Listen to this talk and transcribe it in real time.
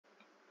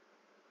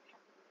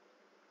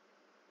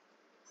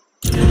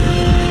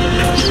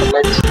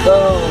go.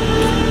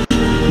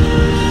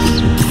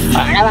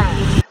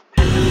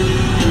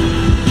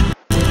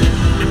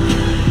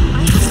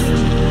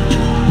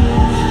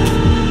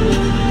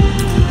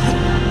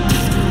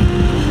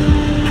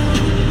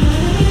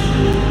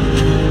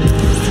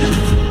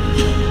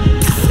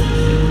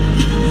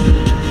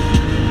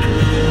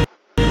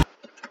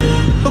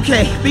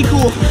 Okay, be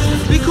cool.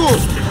 Be cool.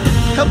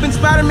 Helping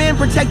Spider-Man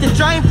protect a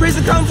giant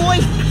prison convoy?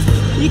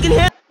 You can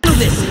handle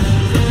this.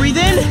 Breathe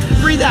in,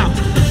 breathe out.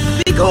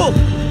 Be cool.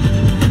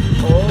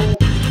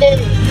 Okay.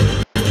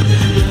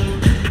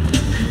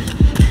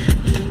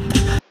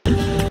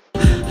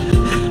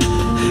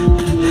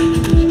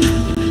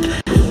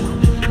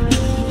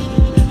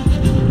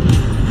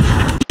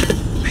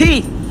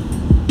 Pete!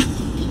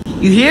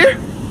 You here?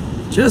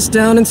 Just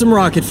down in some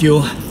rocket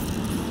fuel.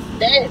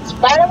 Hey,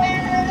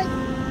 Spider-Man!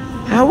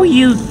 How are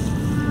you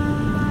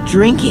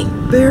drinking?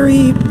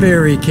 Very,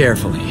 very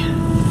carefully.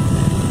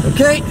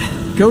 Okay,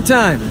 go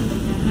time.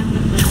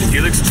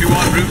 Helix 2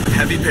 en route,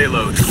 heavy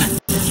payload.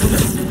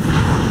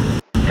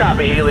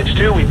 Copy, Helix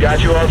 2, we've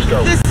got you on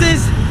scope. This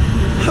is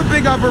a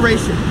big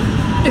operation.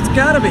 It's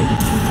gotta be.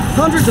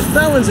 Hundreds of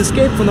felons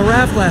escaped from the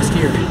raft last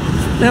year.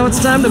 Now it's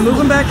time to move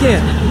them back in.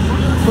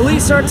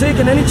 Police aren't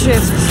taking any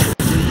chances.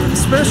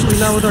 Especially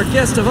not with our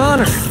guest of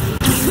honor.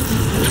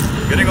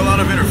 Getting a lot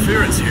of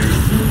interference here.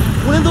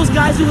 One of those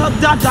guys who helped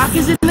Doc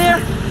is in there?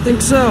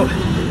 Think so.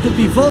 Could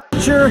be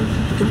Vulture,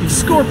 could be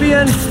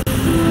Scorpion,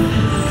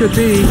 could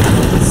be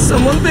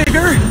someone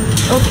bigger.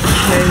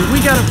 Okay, we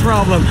got a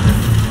problem.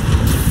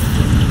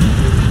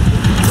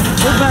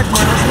 Go back,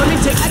 Miles. Let me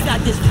take... I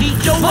got this, Pete.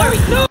 Don't worry.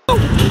 No!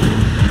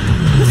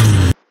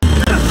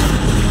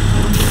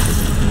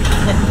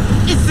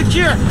 It's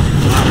secure.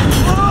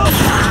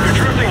 You're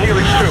drifting,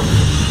 Helix 2.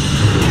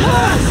 We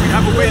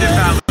have a weight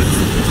imbalance.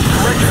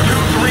 Correction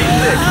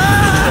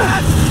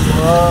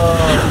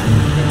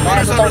 236.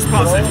 Water's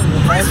unresponsive.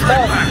 Brace for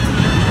impact.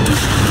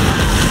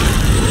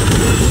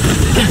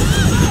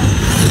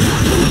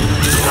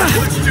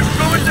 Helix 2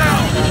 going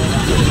down.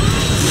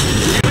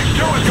 Helix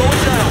 2 is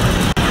going down.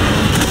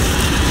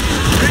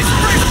 Brace.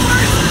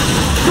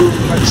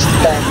 Much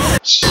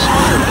damage.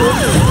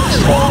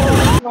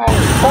 Oh my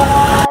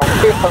god,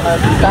 people are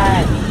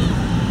dying.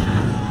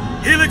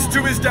 Helix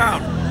 2 is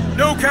down.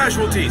 No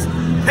casualties.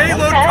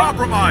 Payload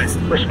compromised.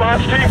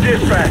 Response team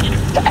dispatched.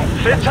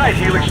 Sit tight,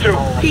 Helix 2.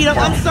 Pete,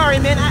 I'm sorry,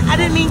 man. I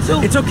didn't mean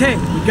to. It's okay,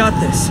 we got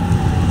this.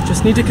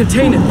 Just need to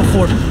contain it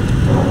before...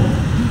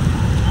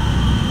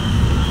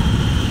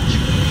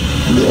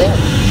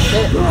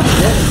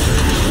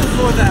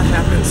 Before that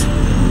happens.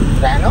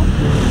 Rhino?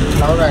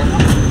 No Rhino.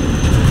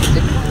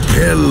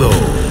 Hello,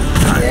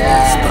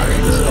 Yeah, it's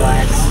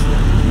Rhino.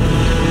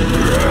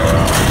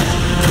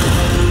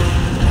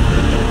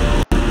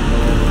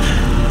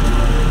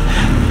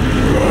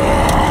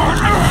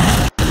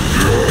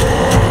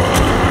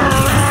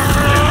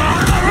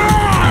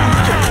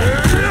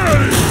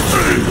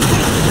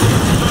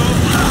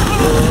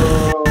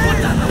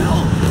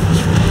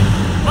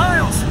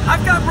 Miles,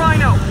 I've got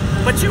Rhino,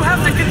 but you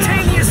have to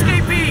contain the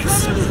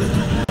escapees.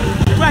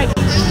 Right.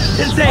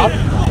 Insane.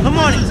 I'm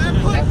on it.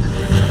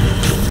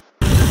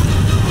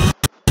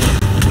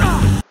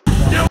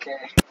 Okay.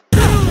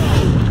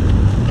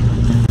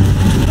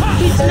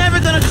 He's never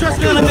gonna trust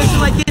me on a mission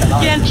like this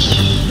again.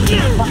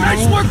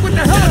 nice work with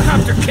the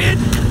helicopter, kid.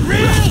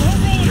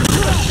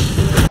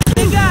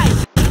 Hey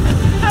guys,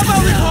 how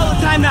about we call a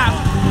timeout?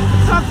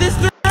 Talk this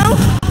through?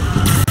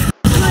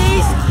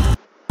 Please?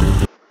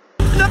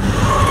 No.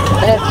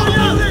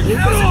 How's it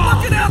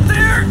looking out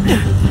there?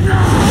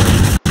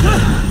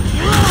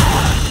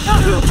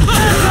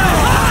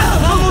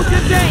 Almost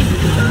contained.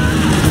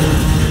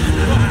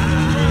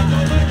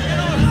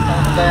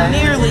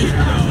 Nearly.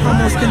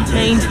 Almost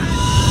contained.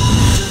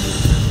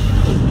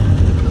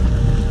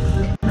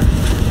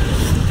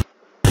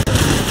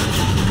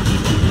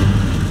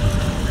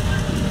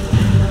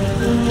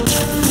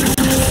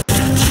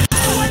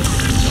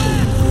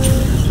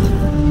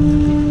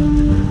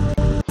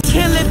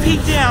 Can't let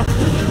Pete down. I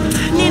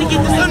need to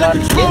get this under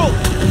control.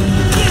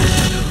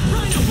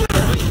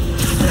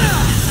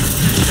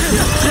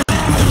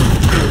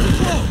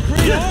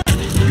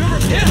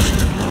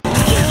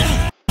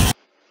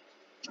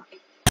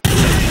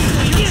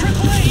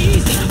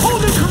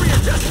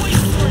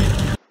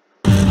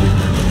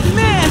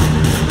 Man,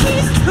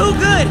 he's too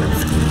good.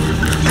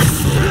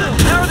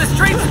 How are the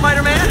streets,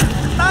 Spider-Man?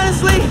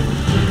 Honestly,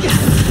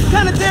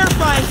 kind of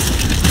terrifying.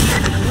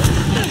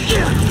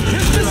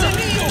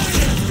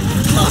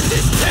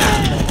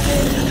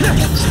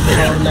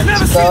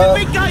 Never seen a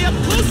big guy up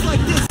close like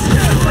this.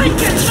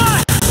 Freaking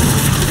nuts!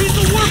 He's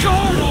a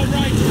workaholic, all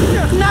right.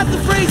 Not the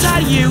phrase I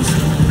use.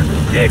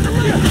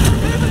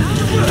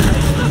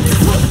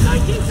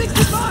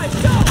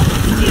 1965, go!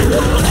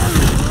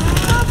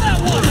 Love that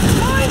one!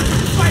 Right?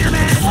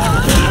 Spider-Man!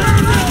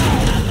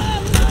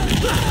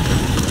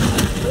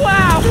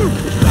 Wow!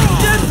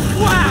 Just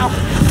wow!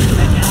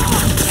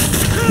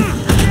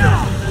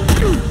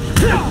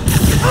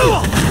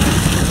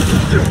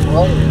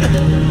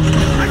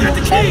 I got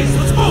the keys.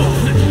 Let's move.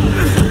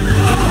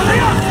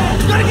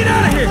 Gotta get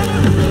out of here!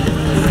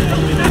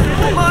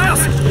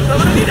 Miles, I'm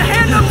gonna need a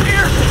hand up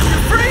here.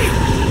 You're free.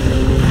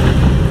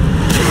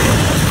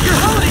 Your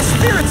holiday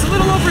spirit's a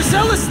little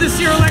overzealous this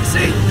year,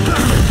 Alexei.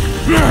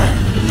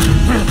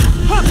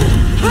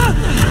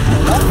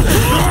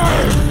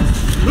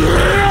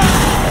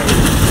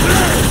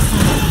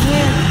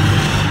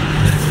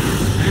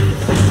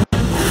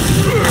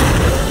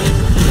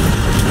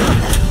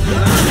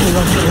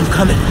 I'm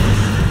coming.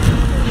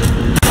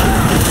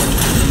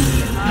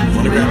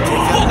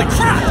 Holy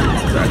crap!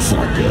 That's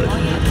not good.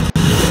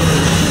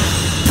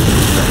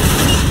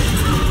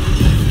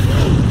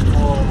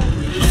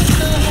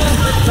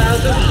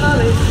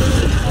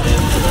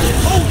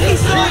 Oh, hey,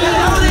 sorry,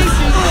 holidays!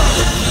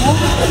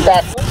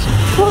 That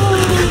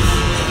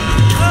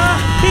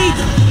Pete,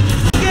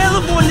 scale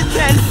of 1 to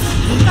 10.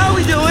 How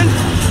we doing?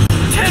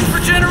 10 for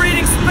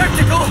generating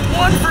spectacle,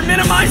 1 for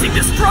minimizing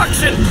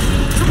destruction.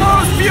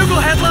 Tomorrow's Bugle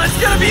headline's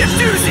gonna be a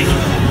doozy.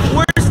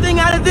 Worst thing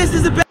out of this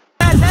is a bad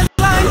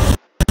headline.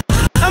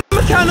 I'm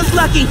kind of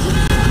lucky.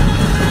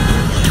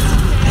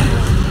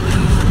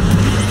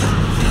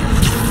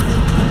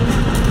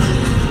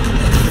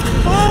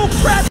 Oh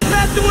crap,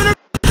 Pat doing her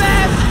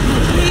fast.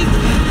 Pete,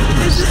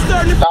 this is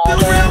starting to feel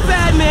real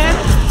bad, man.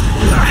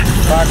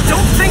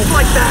 Don't think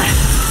like that.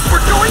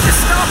 We're going to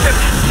stop him,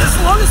 as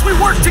long as we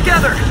work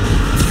together.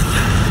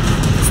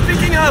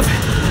 Speaking of,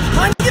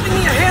 mind giving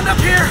me a hand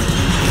up here?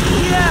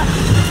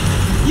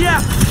 Yeah,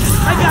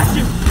 I got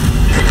you.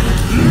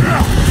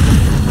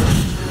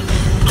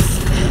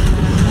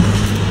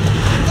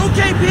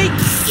 Okay, Pete.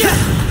 Yeah,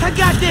 I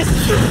got this.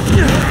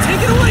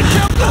 Take it away,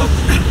 Kelko.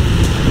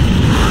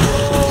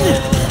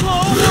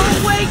 Oh,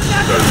 wait,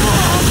 not too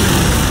long.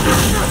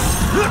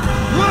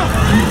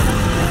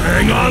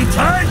 Hang on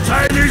tight,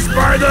 tiny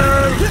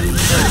spider.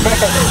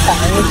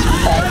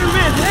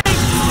 Spider-Man, hey!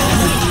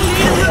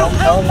 no.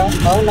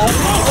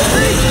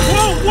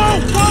 Whoa!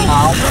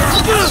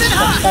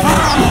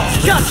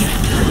 Gotcha!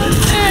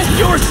 And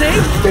you're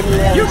safe!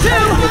 You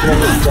too!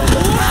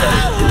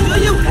 Do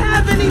you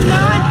have any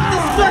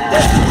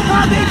non-destructive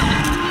hobbies?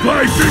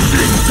 Fly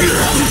fishing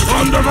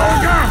on the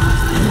Volga.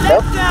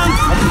 That sounds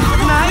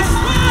nice.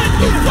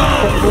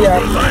 We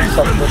are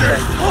something.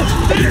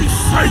 It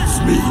excites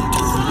me.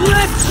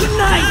 Let's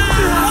unite!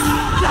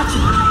 Gotcha!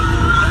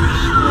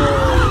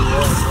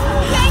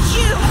 Thank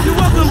you! You're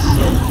welcome!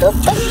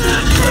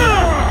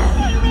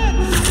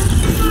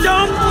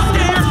 Don't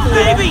scare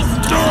babies!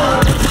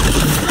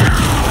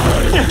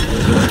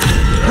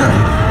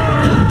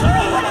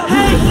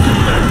 Hey!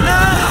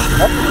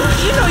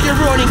 You know you're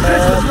ruining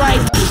Christmas,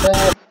 right?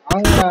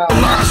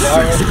 Last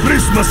 6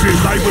 Christmases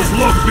I was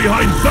locked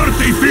behind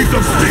 30 feet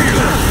of steel.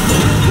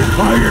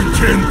 I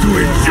intend to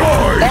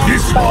enjoy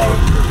this one.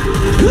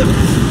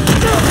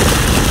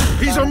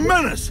 He's a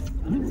menace.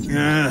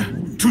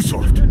 Too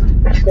soft.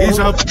 He's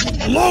a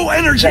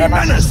low-energy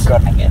menace.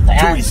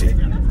 Too easy.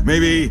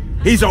 Maybe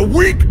he's a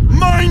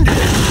weak-minded.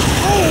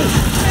 Oh!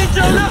 Hey,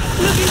 Jonah!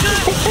 Looking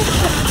good!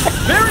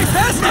 Very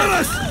fast!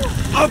 Menace!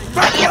 A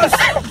feckless,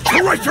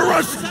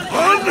 treacherous,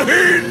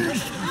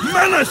 unhinged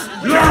menace!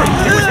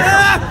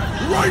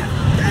 Right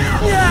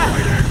here!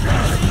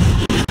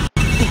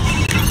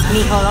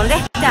 Mijo, ¿dónde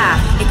está?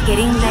 It's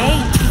getting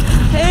late.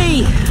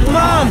 Hey,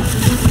 Mom!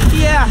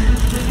 Yeah,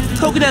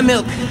 coconut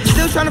milk.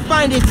 Still trying to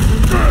find it.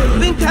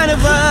 Been kind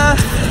of,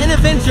 an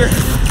adventure.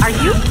 Are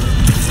you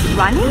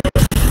running?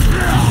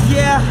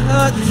 Yeah,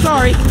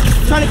 sorry.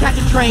 Trying to catch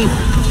a train.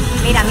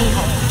 Mira,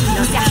 mijo,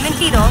 no seas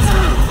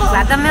mentiroso.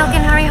 Grab the milk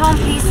and hurry home,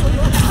 please.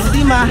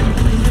 Sí, ma.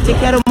 Te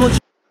quiero mucho.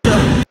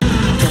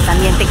 Yo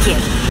también te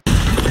quiero.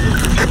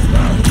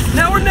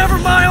 Now or never,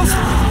 Miles!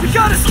 We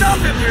gotta stop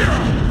him!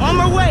 On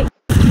my way!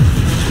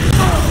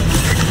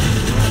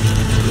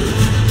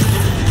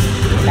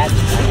 That's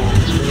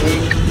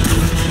weak.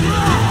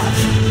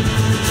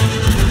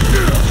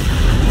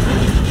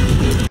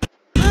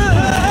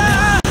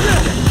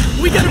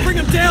 We gotta bring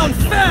him down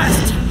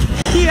fast!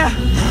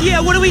 Yeah,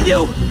 what do we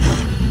do?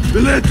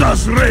 Let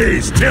us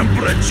raise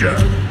temperature!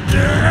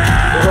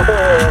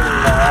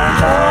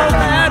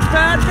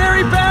 Bad,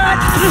 very bad!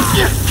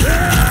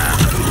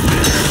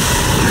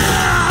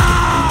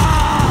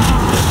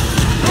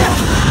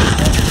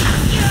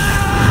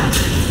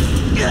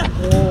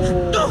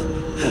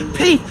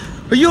 Pete,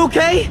 are you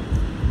okay?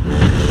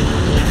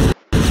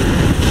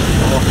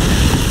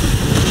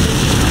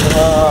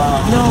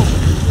 No.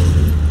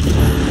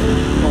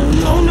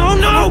 Oh, no!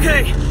 I'm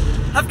okay!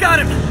 I've got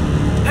him!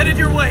 Headed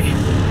your way.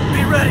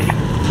 Be ready.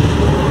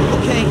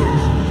 Okay.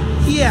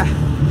 Yeah.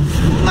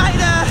 Might,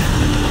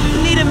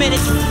 need a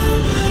minute.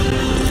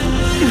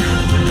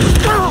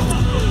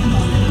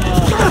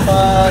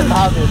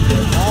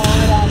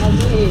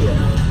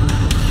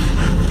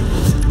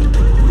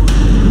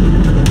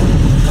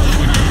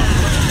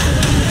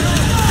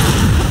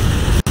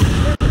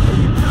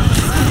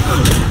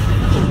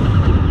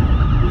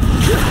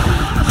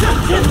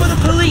 Tip for the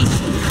police.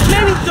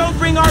 Maybe don't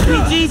bring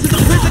RPGs to the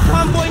prison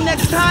convoy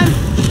next time.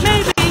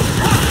 Maybe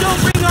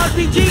don't bring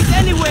RPGs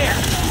anywhere.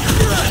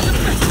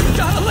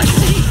 God,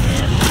 Alexei!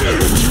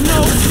 No.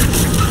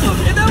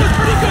 And that was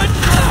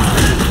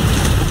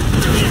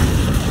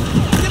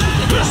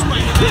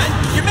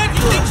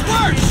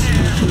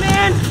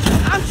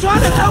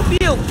to help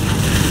you!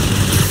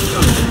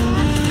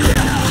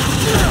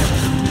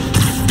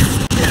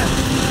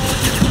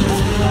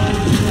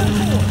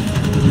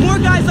 More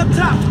guys up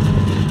top!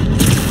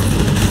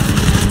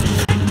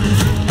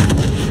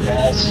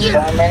 There's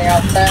so many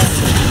out there.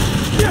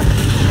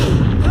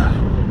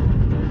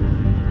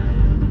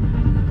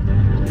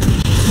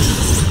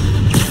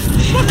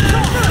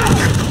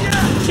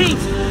 Chief,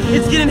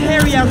 it's getting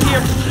hairy out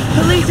here.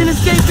 Police and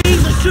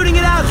escapees are shooting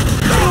it out.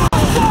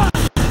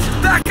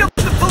 Back up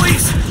the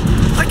police!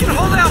 I can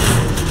hold out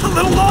a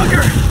little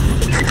longer!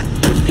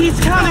 He's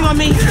counting on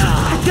me.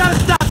 I gotta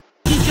stop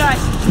these guys.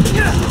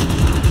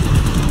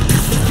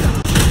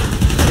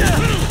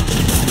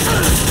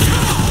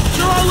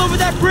 They're all over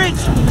that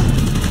bridge.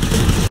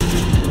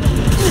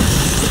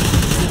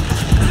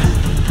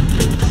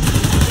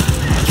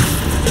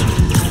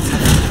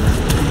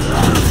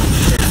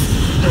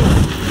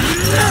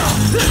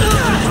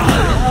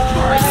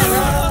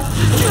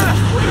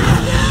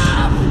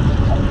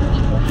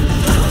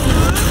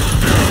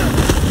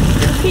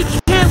 He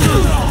can't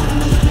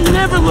lose.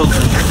 Never lose.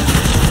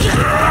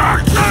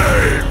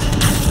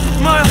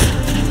 Miles,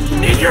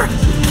 need your...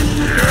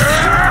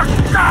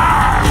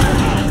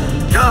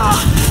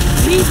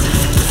 Pete!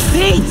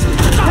 Pete!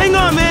 Hang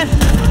on, man!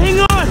 Hang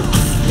on!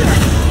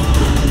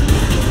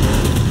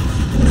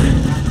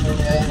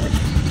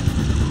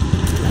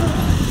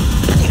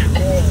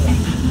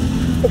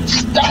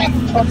 It's time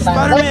for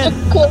Spider-Man,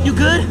 you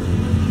good?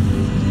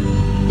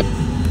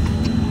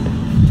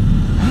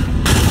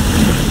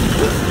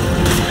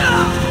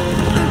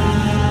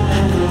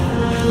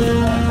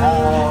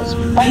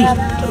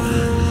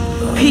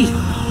 Pete!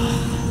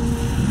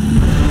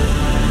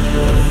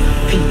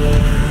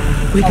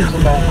 Wake up.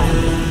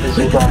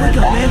 Wake up,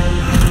 man.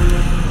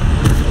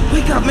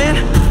 Wake up, man.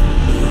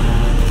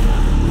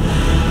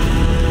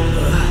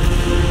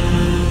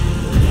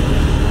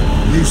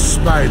 This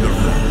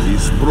Spider-Man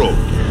is broken.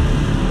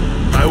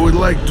 I would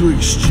like to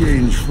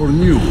exchange for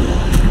new one.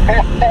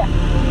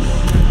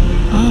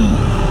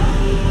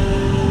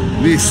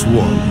 This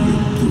one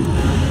will do.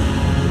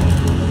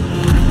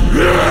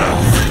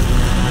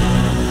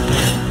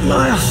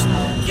 Miles,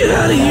 get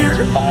out of here.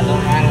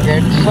 Spider-Man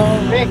gets so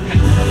big.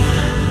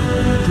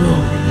 Bro.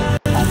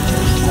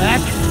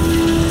 Back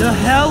the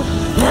hell?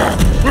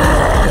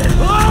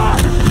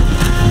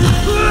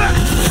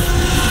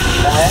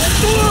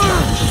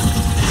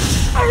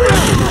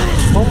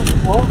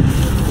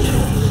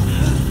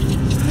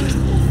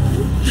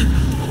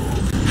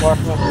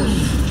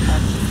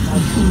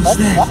 What's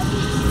that?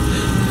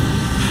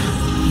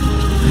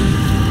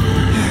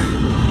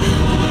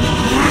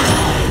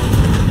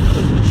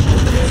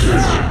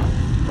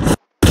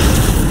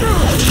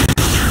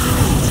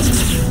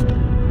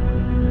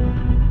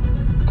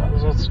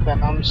 Because it's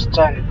Venom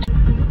stunt.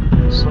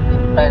 So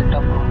impact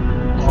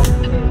amount.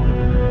 Okay.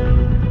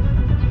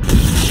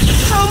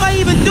 How am I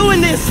even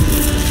doing this?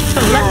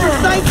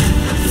 Electrocyte?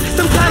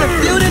 Some kind of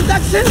field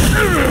induction?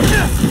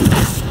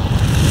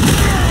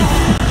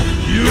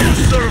 You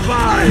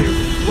survive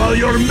while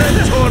your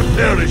mentor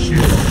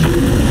perishes.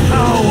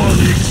 How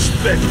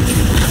unexpected.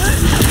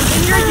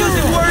 And you're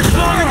using words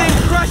longer than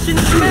crush and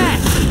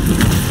smash.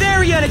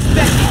 Very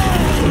unexpected.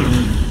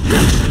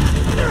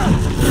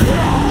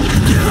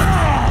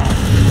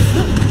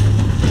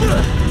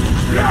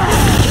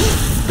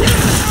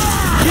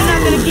 You're not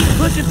gonna keep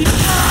pushing people.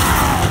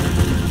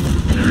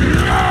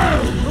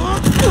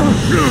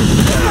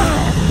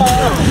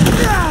 Whoa!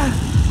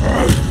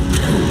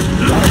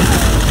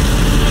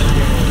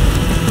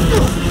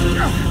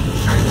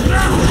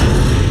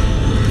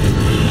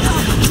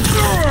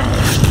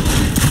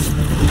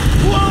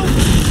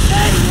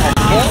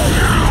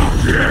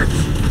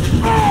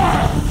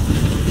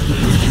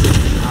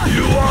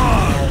 You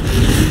are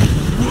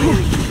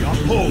worthy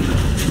opponent,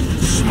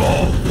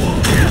 small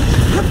one.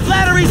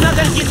 Flattery's not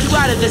gonna get you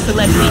out of this,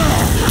 Alexei.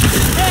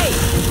 Hey,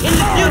 in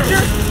the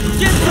future,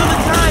 just till the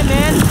time,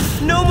 man.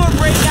 No more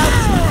breakouts,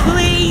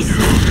 please. You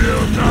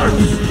will not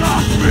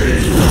stop me.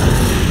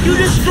 You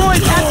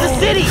destroyed half the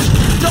city.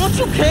 Don't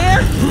you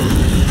care?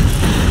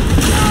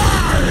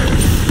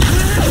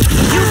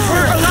 You've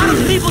hurt a lot of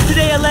people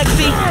today,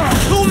 Alexei.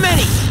 Too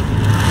many.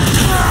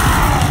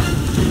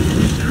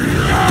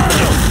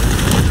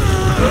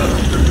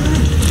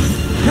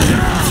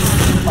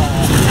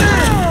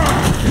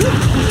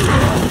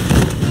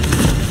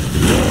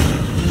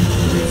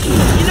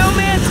 You know,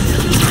 man,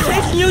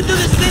 chasing you through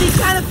the city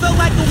kind of felt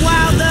like a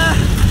wild,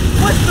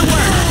 what's the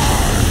word?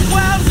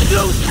 Wild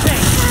goose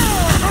chase.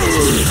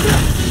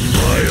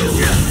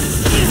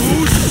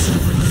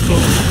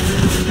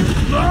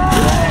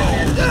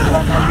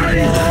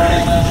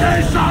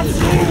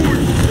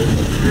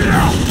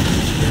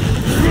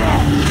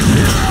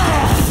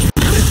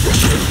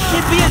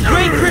 It'd be a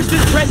great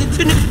Christmas present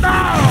to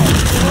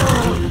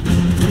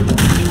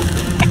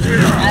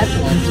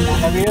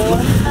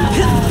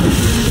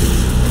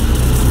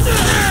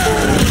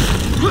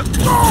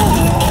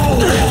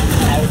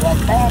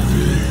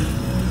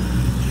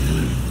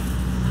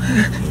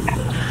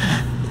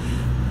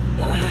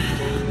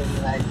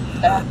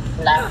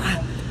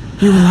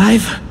You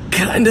alive?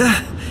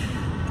 Kinda.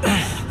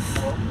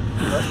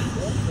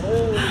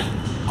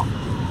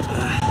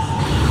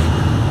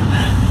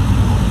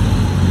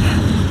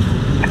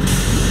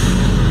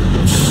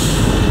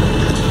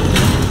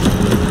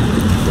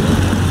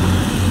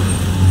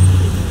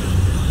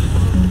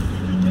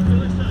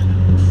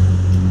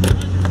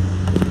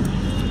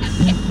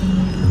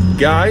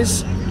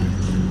 Guys?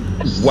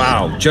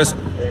 Wow, just...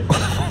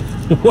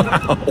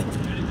 wow.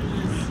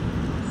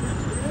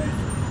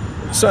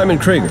 Simon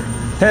Krieger,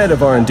 head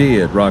of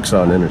R&D at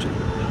Roxxon Energy.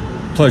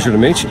 Pleasure to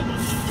meet you.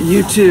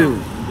 You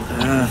too.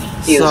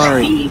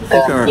 Sorry. I think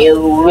our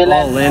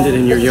ball landed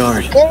in your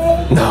yard.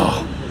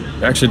 No,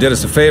 actually did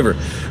us a favor.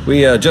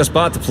 We just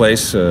bought the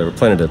place. We're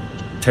planning to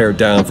tear it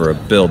down for a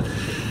build.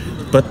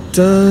 But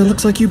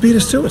looks like you beat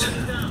us to it.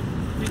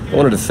 I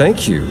wanted to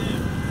thank you,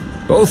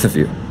 both of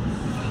you.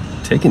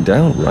 Taking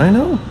down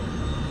Rhino?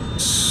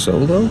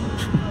 Solo?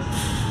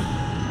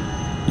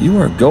 You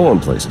are going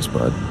places,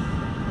 bud.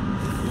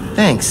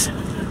 Thanks.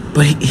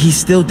 But he's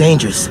still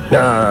dangerous.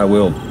 Nah,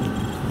 we'll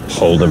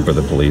hold him for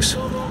the police.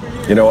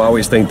 You know, I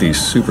always think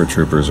these super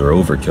troopers are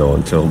overkill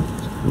until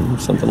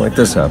something like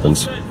this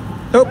happens.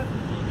 Oh,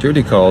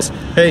 duty calls.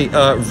 Hey,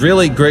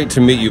 really great to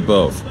meet you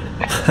both.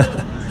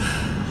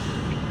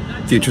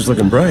 Future's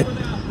looking bright.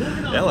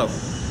 Hello.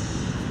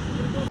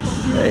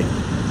 Hey.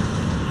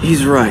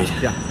 He's right.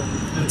 Yeah.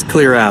 Let's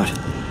clear out.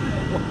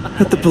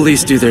 Let the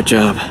police do their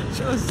job.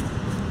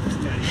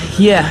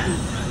 Yeah.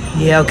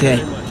 Yeah,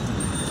 okay.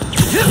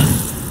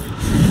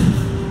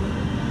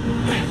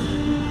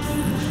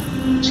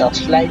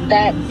 Just like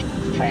that.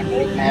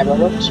 Friendly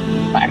neighborhoods.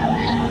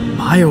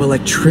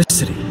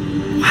 Bioelectricity.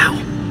 Wow.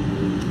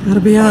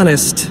 Gotta be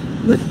honest,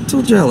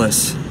 little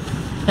jealous.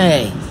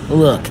 Hey,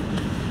 look.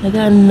 I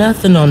got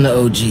nothing on the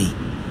OG.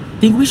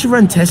 Think we should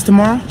run tests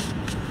tomorrow?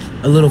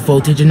 A little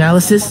voltage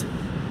analysis?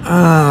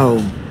 Oh,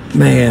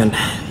 man.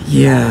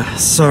 Yeah,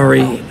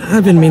 sorry.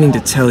 I've been meaning to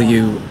tell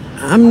you,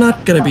 I'm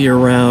not gonna be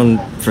around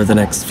for the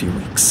next few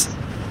weeks.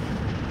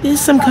 Is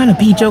some kind of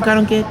pee joke I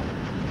don't get?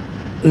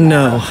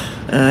 No.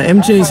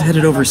 MJ's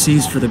headed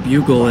overseas for the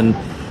Bugle and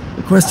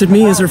requested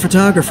me as her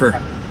photographer.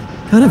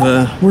 Kind of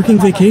a working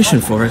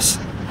vacation for us.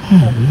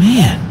 Oh,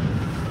 man.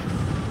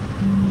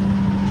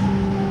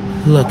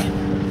 Look,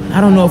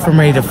 I don't know if I'm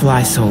ready to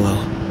fly solo.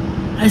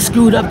 I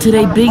screwed up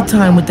today big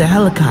time with the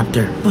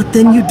helicopter. But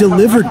then you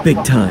delivered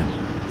big time.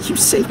 You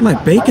saved my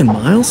bacon,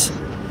 Miles.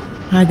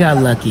 I got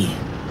lucky.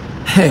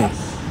 Hey,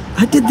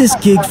 I did this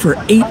gig for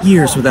 8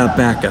 years without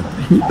backup,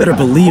 and you better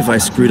believe I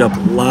screwed up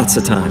lots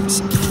of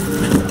times.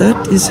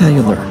 That is how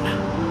you learn.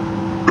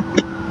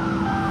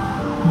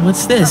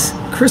 What's this?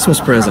 Christmas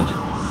present.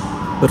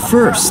 But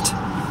first,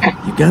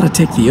 you gotta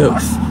take the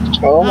oath.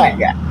 Oh my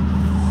god.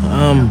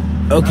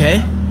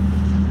 Okay.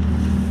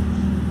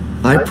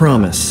 I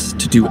promise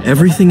to do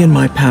everything in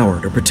my power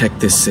to protect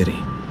this city.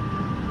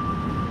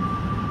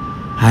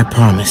 I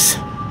promise.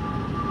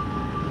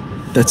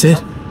 That's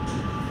it.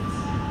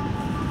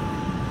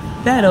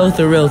 That oath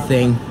a real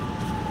thing.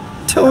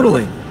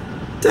 Totally.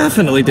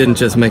 Definitely didn't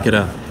just make it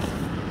up.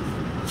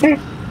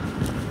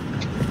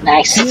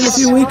 Nice. See you in a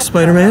few weeks,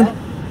 Spider-Man.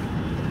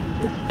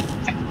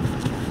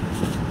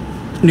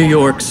 New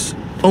York's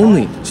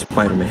only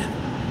Spider-Man.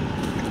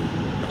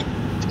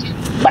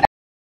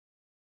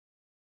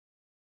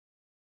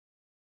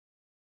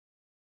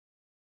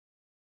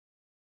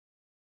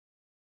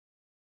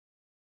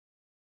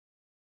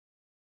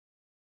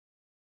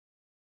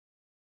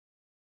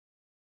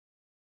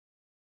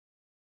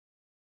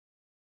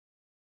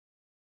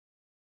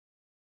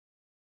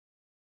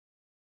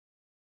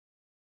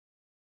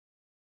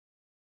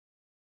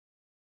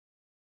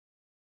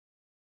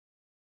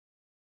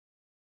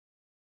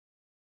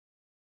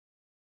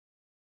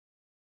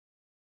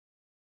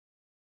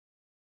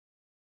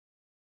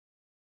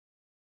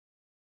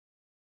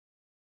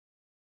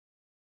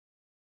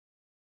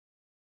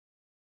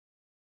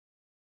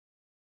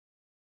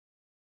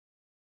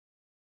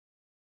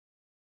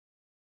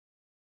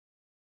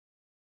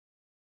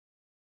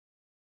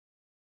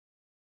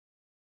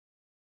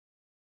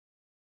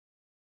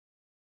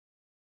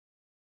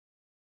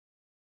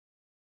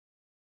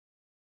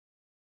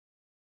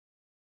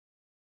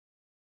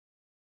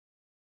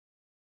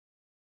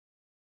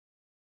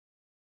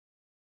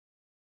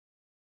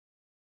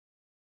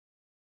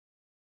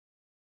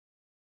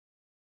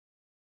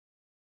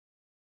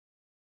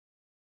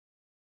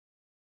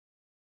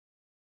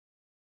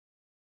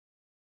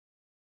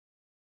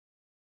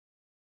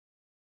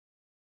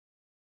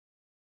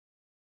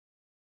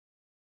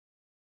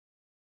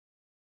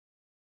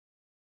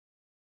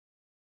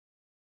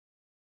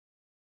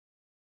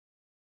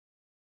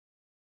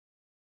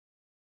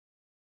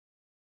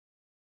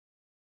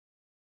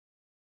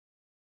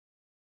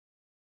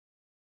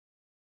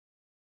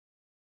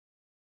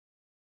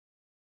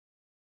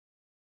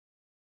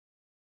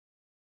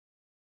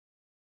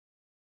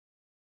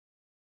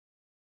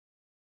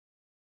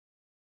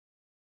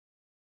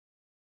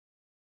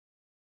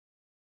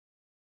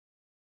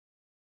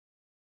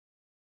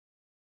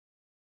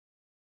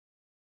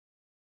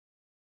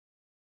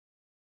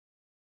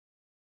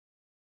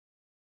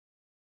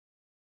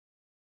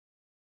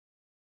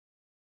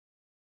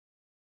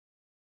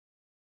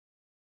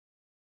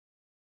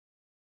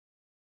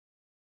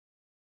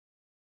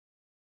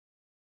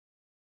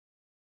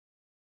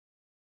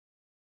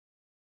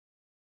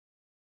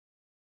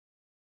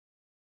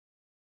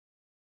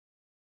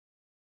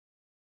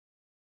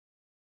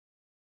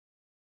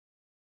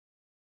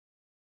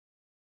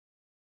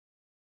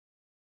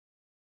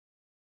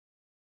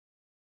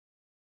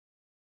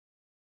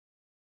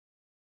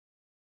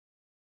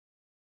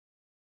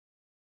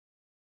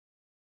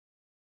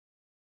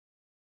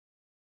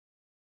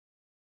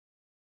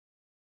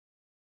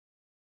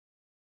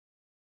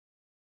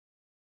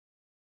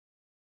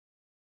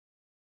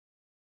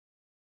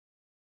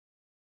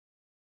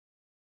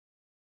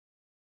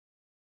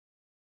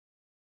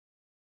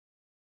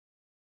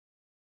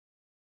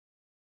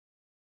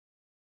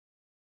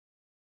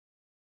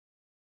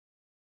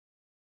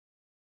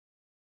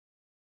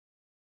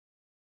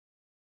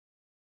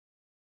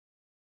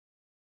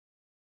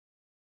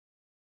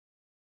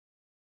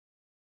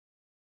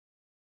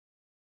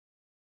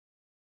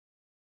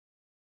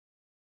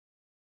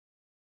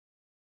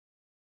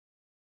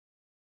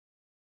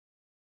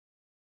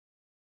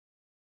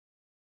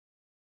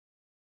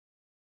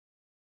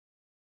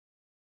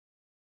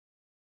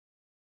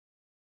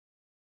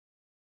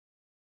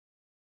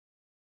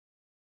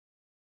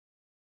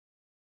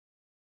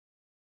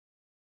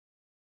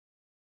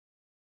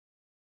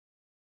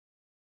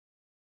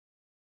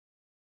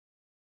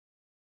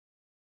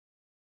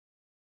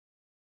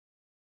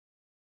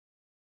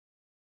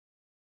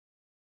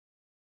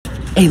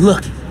 Hey,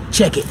 look.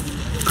 Check it.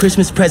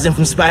 Christmas present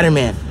from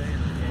Spider-Man.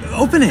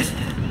 Open it.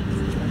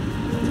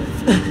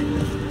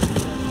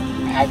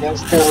 I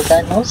guess there's a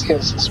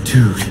diagnosis.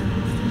 Dude,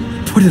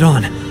 put it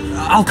on.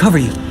 I'll cover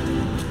you.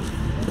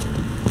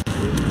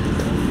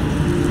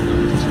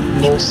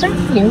 New suit,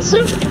 new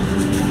suit.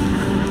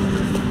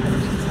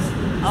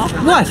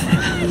 What?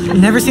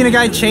 Never seen a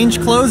guy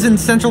change clothes in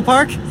Central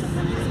Park?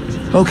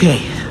 Okay.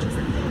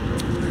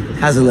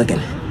 How's it looking?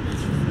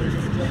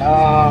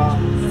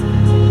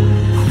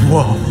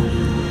 Whoa.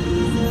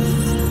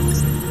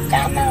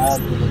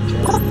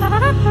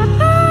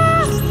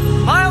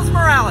 Miles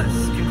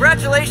Morales,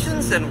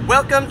 congratulations and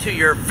welcome to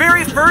your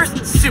very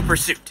first super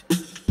suit.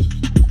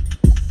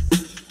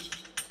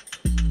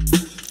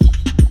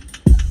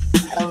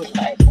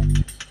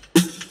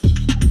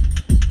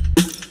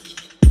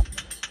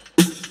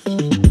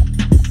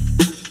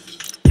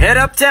 Head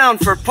uptown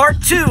for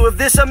part 2 of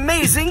this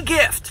amazing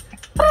gift.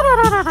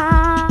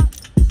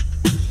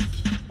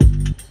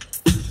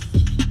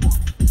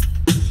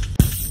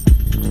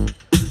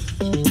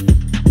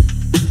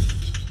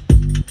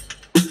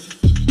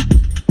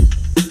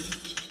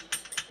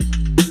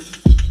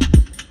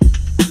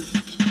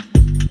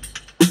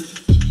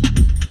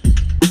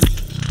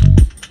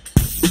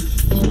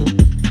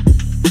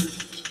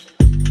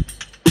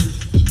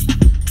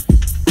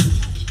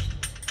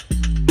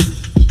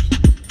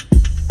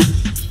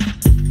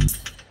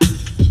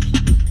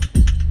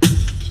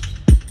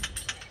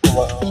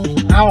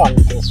 I want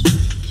this.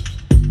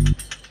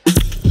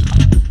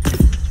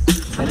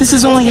 This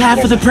is only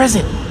half of the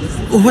present.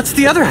 What's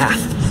the other half?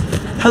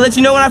 I'll let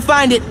you know when I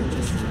find it.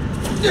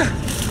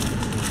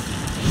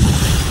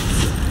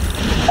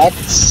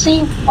 Let's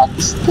see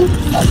what's the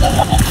other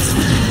half.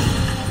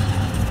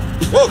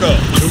 Welcome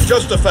to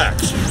Just the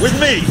Facts with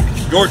me,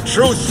 your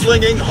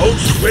truth-slinging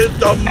host with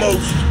the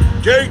most,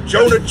 J.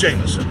 Jonah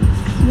Jameson.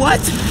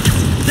 What?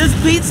 Does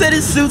Pete said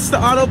it suits the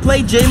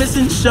autoplay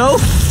Jameson's show?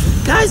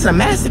 Guy's a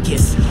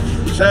masochist.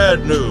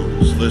 Sad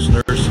news,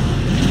 listeners.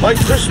 My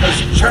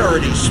Christmas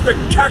charity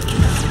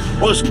spectacular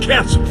was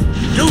canceled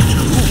due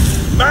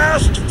to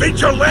masked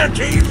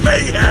vigilante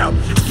mayhem.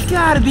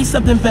 Gotta be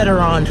something better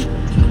on.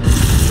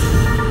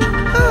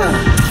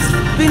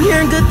 Been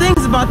hearing good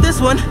things about this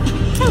one.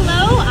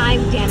 Hello,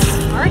 I'm Dana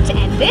Smart,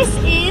 and this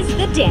is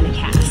the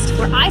DanaCast,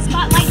 where I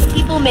spotlight the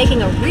people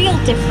making a real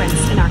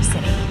difference in our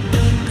city.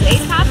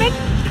 Today's topic?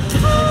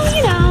 Oh,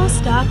 you know,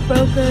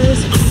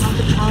 stockbrokers,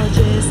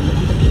 colleges,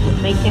 the people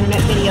who make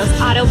internet videos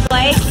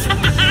autoplay.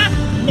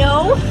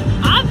 No,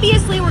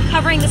 obviously we're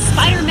covering the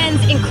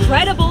Spider-Man's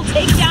incredible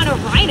takedown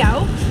of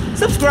Rhino.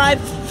 Subscribe.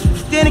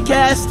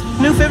 DanaCast,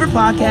 new favorite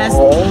podcast.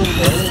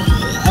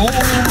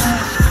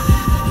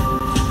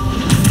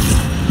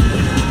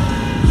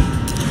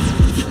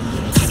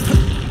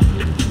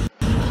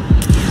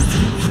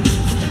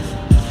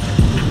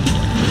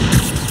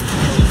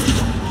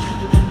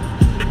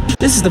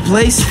 This is the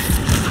place.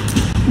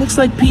 Looks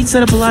like Pete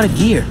set up a lot of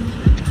gear.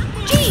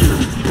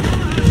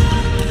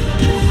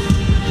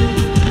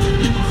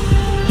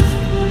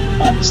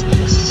 What's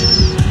this?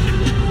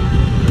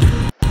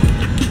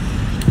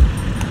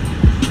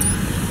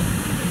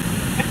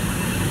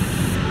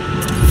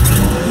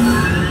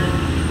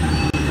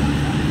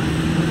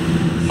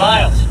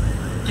 Miles,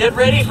 get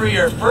ready for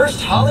your first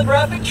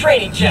holographic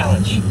training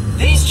challenge.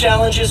 These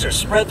challenges are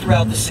spread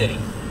throughout the city.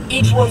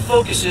 Each one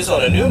focuses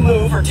on a new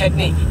move or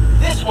technique.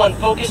 This one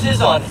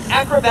focuses on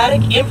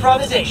acrobatic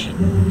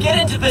improvisation. Get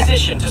into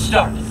position to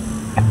start.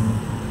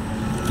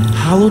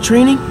 Hollow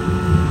training?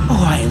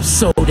 Oh, I am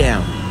so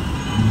down.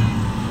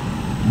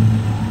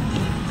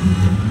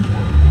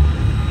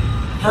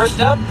 First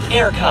up,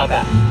 air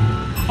combat.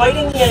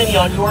 Fighting the enemy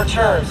on your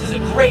terms is a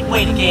great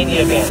way to gain the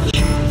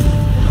advantage.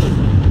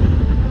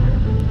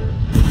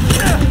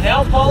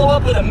 Now follow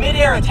up with a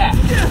mid-air attack.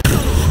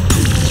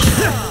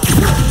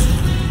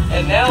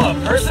 And now a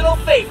personal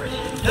favorite,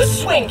 the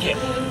swing kick.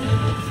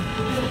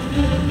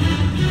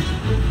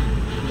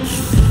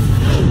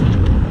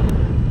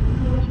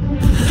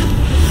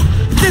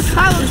 This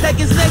holotech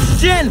is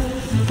next gen.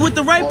 With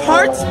the right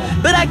parts,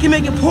 bet I can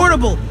make it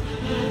portable.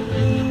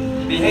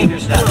 Behavior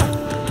style.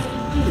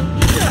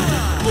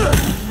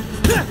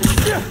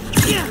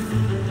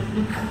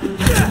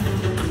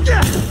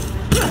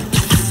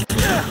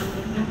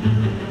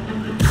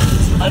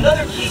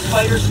 Another key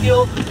fighter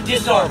skill,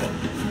 disarming.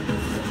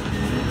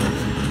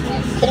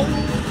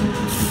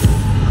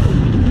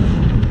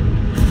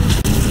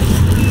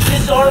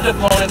 Disarmed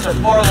opponents are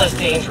far less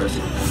dangerous,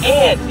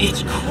 and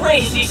it's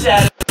crazy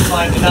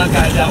satisfying to knock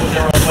guys out with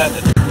their own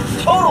weapons.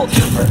 Total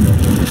twofer.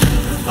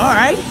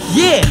 Alright,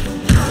 yeah.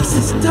 This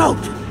is dope.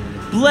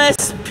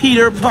 Bless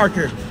Peter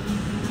Parker.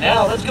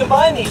 Now let's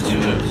combine these two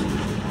moves.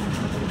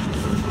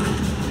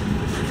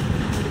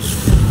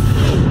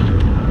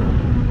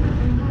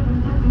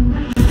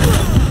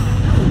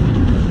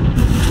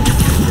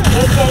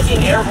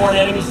 Attacking airborne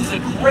enemies is a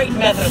great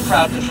method of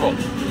crowd control.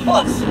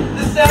 Plus,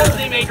 the sounds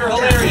they make are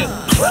hilarious.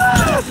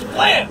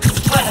 Slam!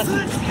 Slam!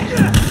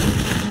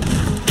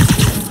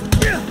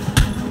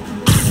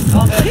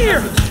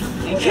 Here!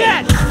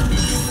 Catch!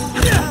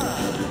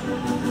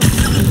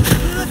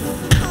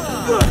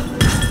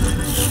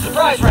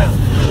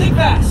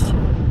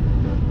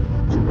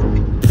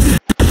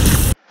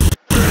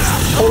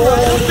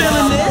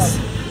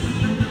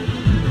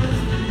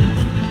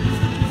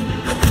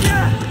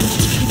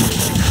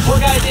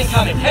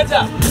 incoming! Heads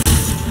up!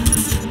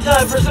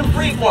 Time for some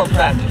freeform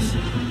practice.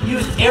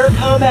 Use air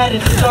combat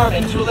and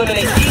disarming to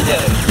eliminate these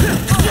enemies.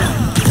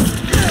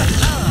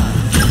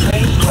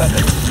 Ranged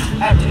weapons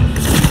active.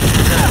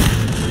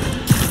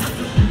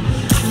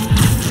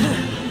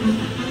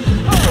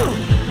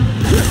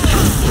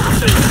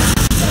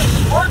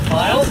 Work,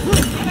 Miles!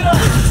 Keep it up!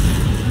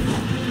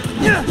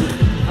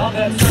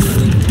 Combat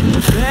certainty.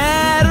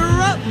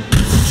 Batter up!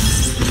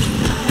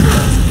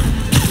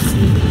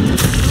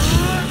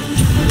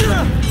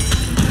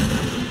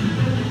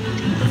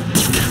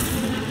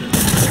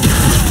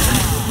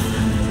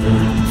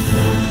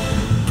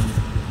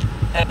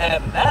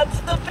 And that's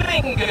the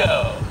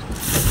bingo!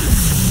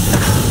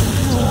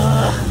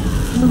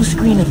 Blue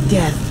screen of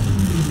death.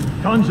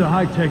 Tons of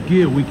high-tech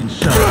gear we can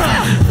sell.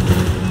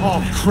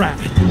 Oh, crap.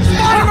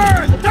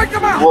 Spider-Man! Take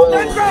him out!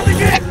 Then grab the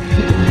gear!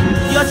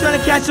 Y'all trying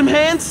to catch some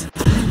hands?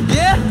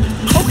 Yeah?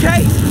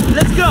 Okay,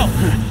 let's go.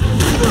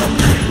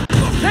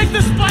 Take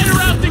the spider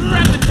out and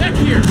grab the tech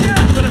here.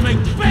 I'm gonna make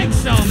bank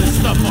selling this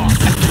stuff off.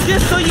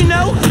 Just so you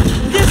know,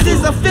 this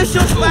is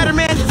official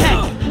Spider-Man tech.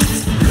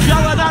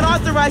 Y'all are not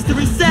authorized to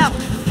resell.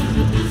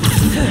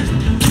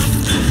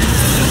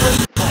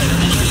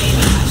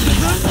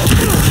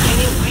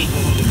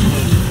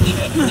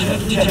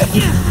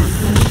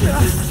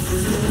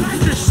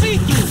 You're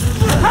see-through.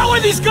 How are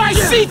these guys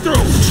see-through?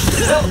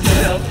 Welcome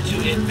to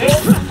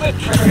Advanced Quick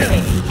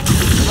Training.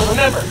 So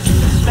remember,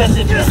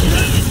 specificity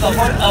is the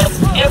heart of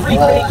every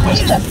great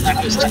quiz.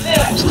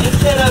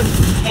 Instead of,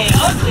 hey,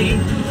 ugly,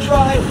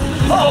 try,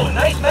 oh,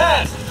 nice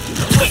mask.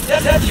 Wait,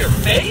 that's your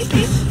face?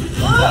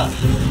 Ugh.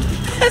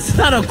 That's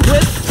not a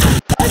quip.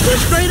 That's a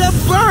straight up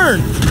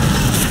burn.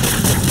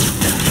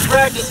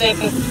 Practicing,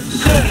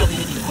 soon you'll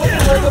be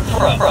equipped like a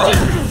pro.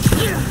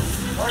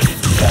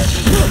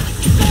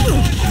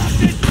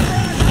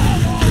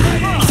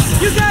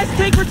 You guys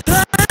take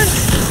returns.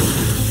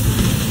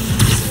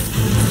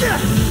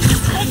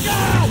 Look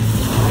out!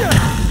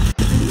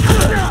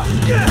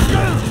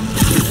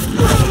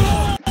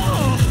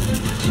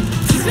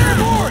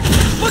 Airborne!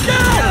 Look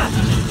out!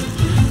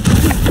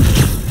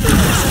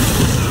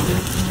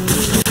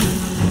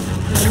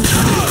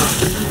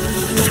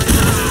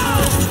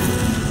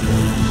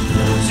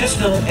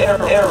 System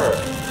error.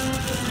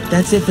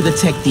 That's it for the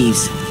tech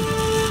thieves.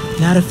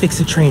 Now to fix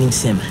a training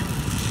sim.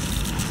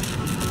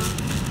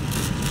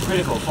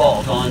 Critical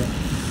fault on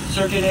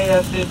circuit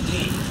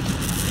AF-15.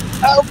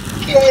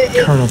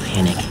 Okay. Kernel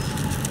panic.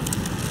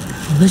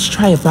 Let's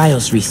try a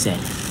BIOS reset.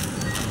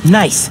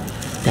 Nice.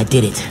 That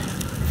did it.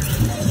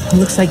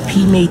 Looks like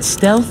Pete made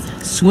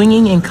stealth,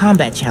 swinging, and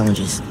combat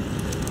challenges.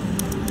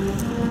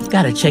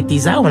 Gotta check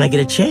these out when I get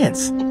a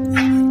chance.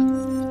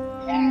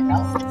 Yeah,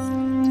 no.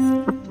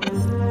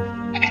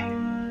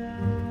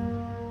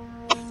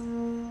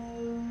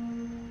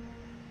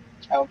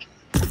 Okay.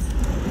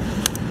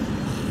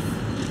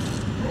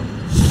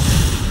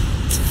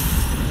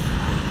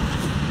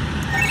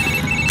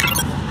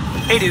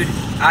 Hey dude,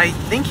 I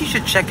think you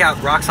should check out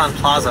Roxxon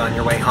Plaza on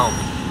your way home.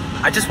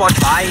 I just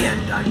walked by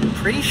and I'm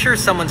pretty sure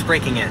someone's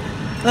breaking in.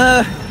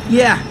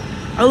 Yeah.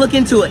 I'll look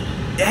into it.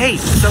 Hey,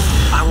 so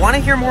I want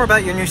to hear more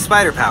about your new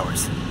spider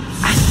powers.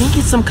 I think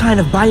it's some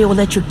kind of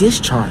bioelectric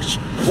discharge.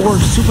 Or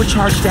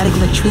supercharged static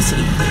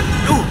electricity.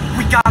 Ooh,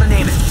 we gotta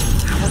name it.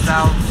 How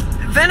about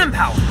Venom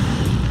Power?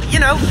 You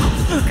know,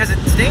 because it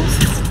stings.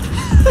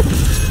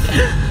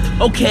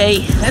 Okay,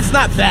 that's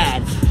not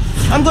bad.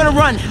 I'm gonna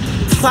run.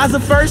 Plaza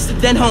first,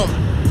 then home.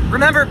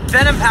 Remember,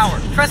 Venom Power.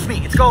 Trust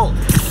me, it's gold.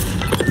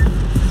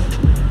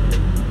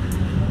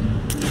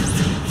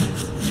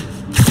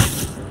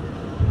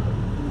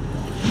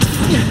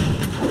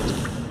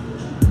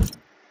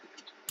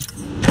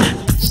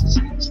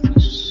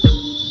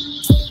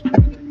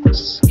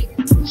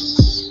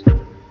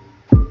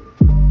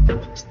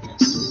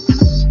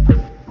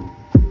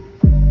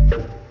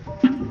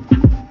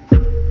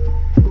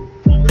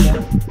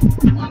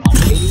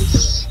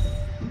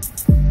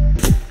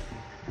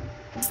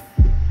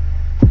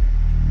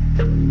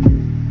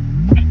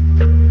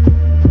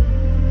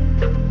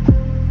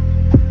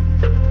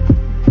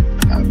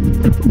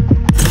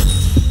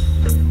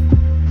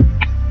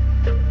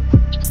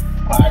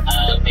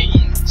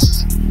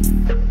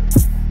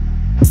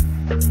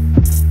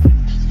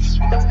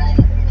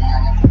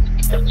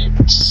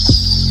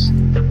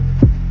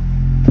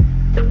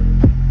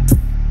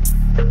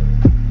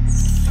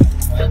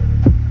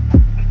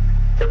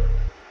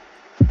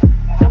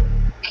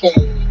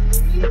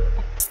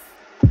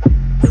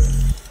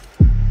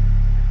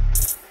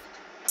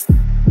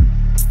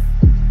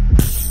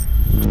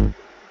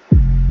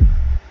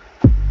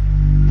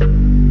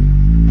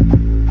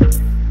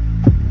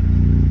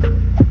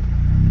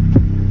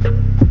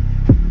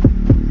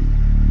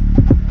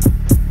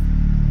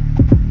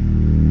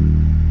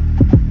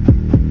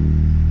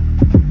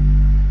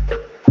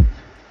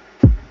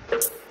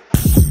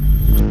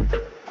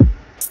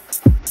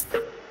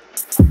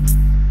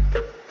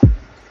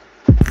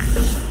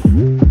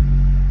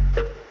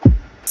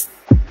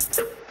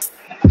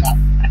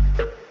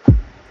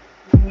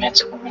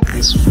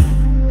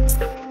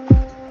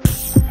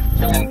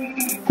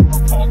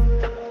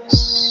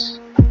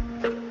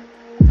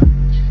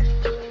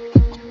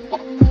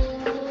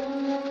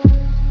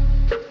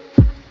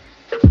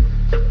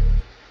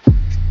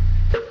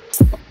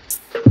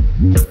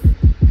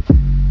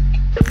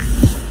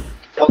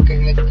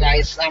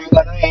 guys, I'm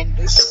gonna end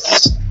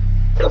this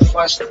the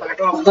first part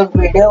of the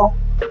video.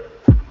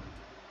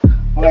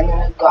 When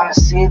we're gonna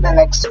see the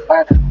next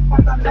part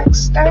on the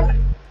next time.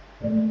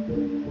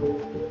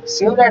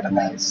 See you later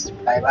guys.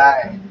 Bye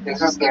bye.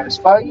 This is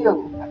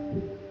Games4U.